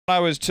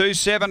was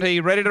 270,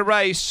 ready to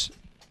race.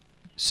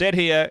 Set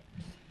here.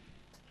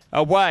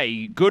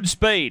 Away, good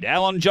speed.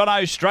 Alan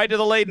Jono straight to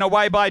the lead and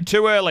away by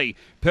too early.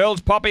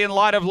 Pearl's Poppy and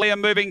Light of Liam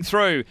moving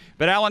through.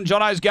 But Alan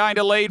Jono's going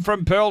to lead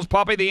from Pearl's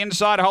Poppy, the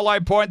inside Hollow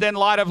Point, then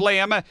Light of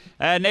Liam.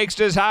 Next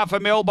is Half a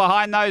Mil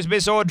behind those,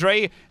 Miss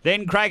Audrey.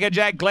 Then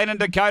Crackerjack, Glen and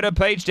Dakota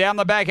Peach. Down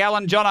the back,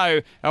 Alan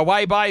Jono.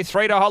 Away by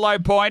 3 to Hollow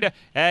Point.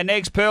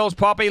 Next, Pearl's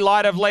Poppy,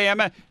 Light of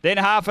Liam. Then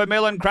Half a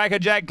Mil and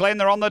Crackerjack, Glen.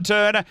 They're on the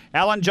turn.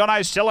 Alan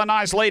Jono still a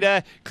nice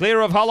leader. Clear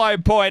of Hollow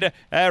Point.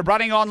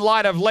 Running on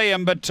Light of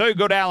Liam, but too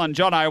good Alan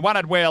Jono. Won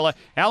it well.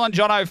 Alan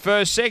Jono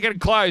first, second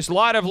close.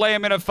 Light of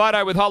Liam in a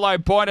photo with Hollow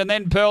Point, and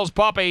then Pearl's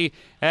Poppy.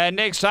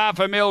 Next, Half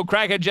a Mil,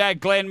 Crackerjack,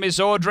 Glen, Miss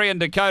Audrey and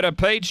Dakota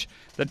Peach.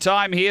 The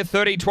time here,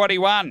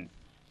 30:21.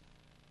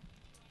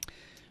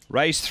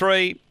 Race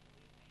 3.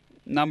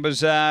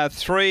 Numbers are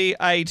 3,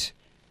 8,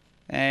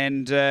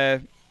 and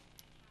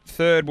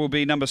third will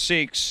be number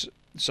 6.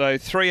 So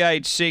 3,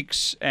 8,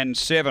 6, and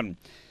 7.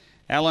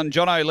 Alan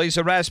Jono,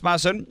 Lisa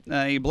Rasmussen.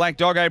 Black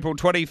Dog, April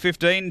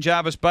 2015.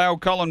 Jarvis Bale,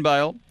 Colin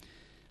Bale.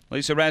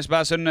 Lisa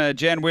Rasmussen,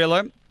 Jan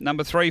Wheeler.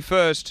 Number 3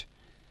 first.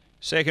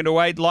 Second to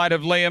 8, Light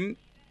of Liam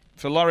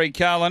for Laurie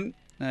Carlin.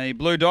 A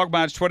Blue Dog,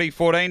 March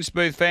 2014.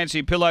 Smooth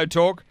Fancy, Pillow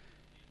Talk.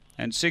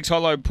 And 6,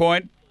 Hollow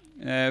Point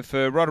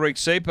for Roderick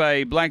Seep.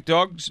 A Black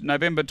Dogs,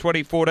 November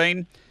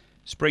 2014.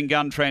 Spring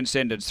Gun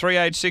Transcendence.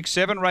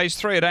 3867, race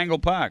 3 at Angle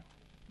Park.